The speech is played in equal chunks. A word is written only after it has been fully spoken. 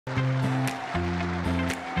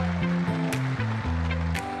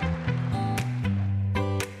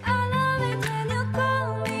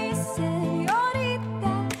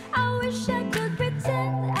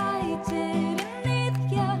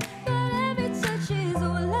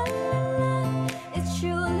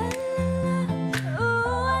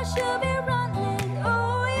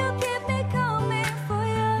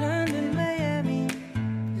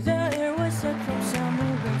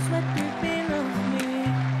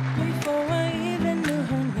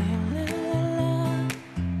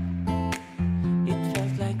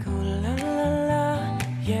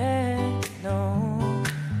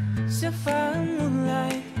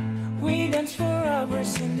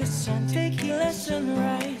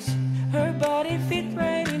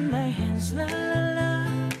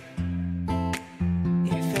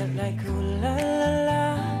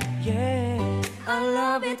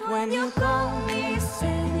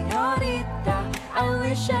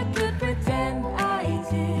wish I could pretend I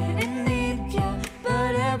didn't need you,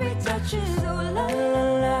 but every touch is ooh la la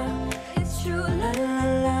la. It's true la la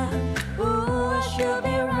la. Ooh, I should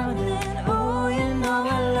be running. Ooh, you know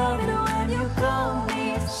I love it when you call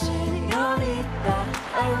me Señorita.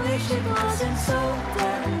 I wish it wasn't so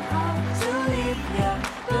damn hard to leave ya,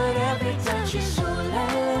 but every touch is ooh la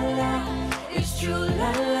la la. It's true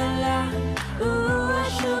la la la. Ooh, I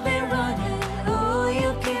should be running. Ooh,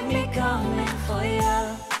 you keep me coming for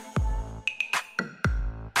ya.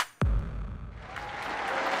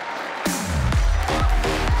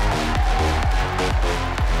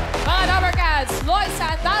 Mga Dabarkads, Loisa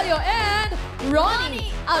Andalio and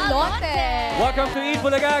Ronnie Alonte. Welcome to Eat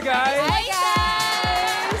Bulaga, guys! Hi,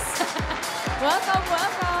 guys! Welcome,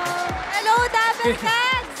 welcome! Hello,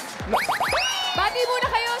 Dabarkads! Bati muna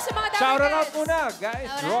kayo sa mga Dabarkads. Shout out muna, guys!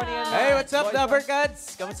 Ronnie and Hey, what's up, Loisa. Dabarkads?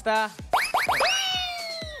 Kamusta?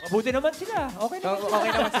 Mabuti naman sila. Okay naman. Okay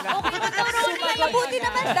naman sila. Mabuti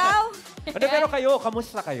naman daw. Ano pero kayo?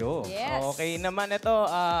 Kamusta kayo? Yes. Okay naman ito.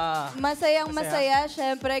 Masayang masaya.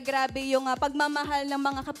 Siyempre, grabe yung pagmamahal ng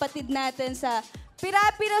mga kapatid natin sa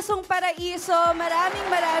Pira-Pirasong Paraiso.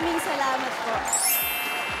 Maraming salamat po.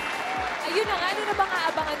 Ayun na nga, ano na bang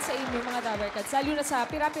aabangan sa inyo, mga Dabarkads? Lalo na sa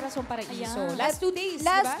Pira-Pirasong Paraiso. Last 2 days,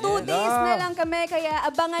 Last diba? 2 days na lang kami, kaya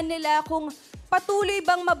abangan nila kung patuloy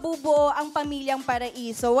bang mabubuo ang pamilyang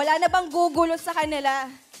Paraiso. Wala na bang gugulo sa kanila?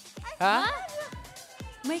 Ha?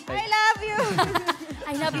 I love you!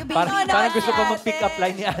 I love you, baby. Parang gusto ko mag-pick up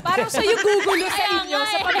line ni ate. Parang sa'yo gugulo sa inyo,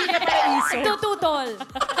 sa Pamilya Paraiso. Tututol.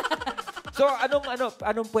 So,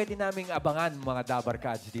 anong pwede naming abangan, mga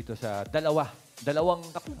Dabarkads, dito sa dalawa na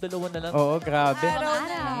lang. Oo, grabe.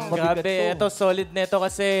 Mabigat Grabe. to. Ito, solid nito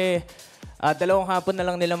kasi 2 hapon na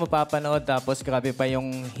lang nila mapapanood. Tapos grabe pa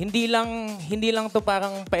yung hindi lang to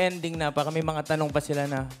parang pa-ending na. Parang may mga tanong pa sila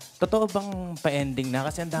na, totoo bang pa-ending na?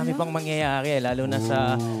 Kasi ang dami pang mangyayari. Lalo na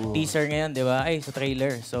sa teaser ngayon, di ba? Ay, sa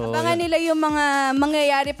trailer. So, Abangan nila yung mga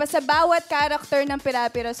mangyayari pa sa bawat character ng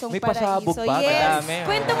Pira-Pirasong May Paraiso. pasabog pa? Yes. Madami.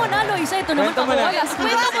 Kwento mo na, Loisa. Ito naman Kwento mo na.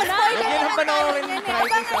 Kwento mo na. Huwag yan ang panoorin Yan, Friday,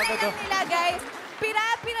 abangan Sabado. na nila, guys.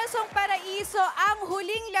 Pira-Pirasong Paraiso, ang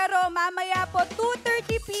huling laro mamaya po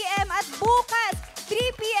 2:30 p.m. at bukas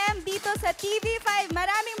 3 p.m. dito sa TV5.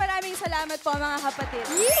 Maraming salamat po, mga kapatid.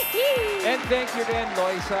 And thank you din,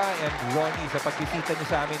 Loisa and Ronnie, sa pagbisita niyo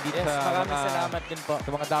sa amin dito Yes, sa maraming salamat din po. sa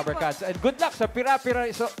mga Dabarkads. And good luck sa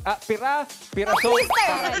Pira-Pirasong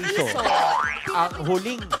Paraiso. Ang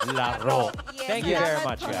huling laro. Yes, Thank you very salamat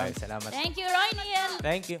much, po. guys. Salamat. Thank you, Ronnie and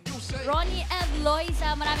Thank you. Ronnie and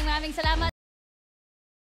Loisa. Maraming salamat.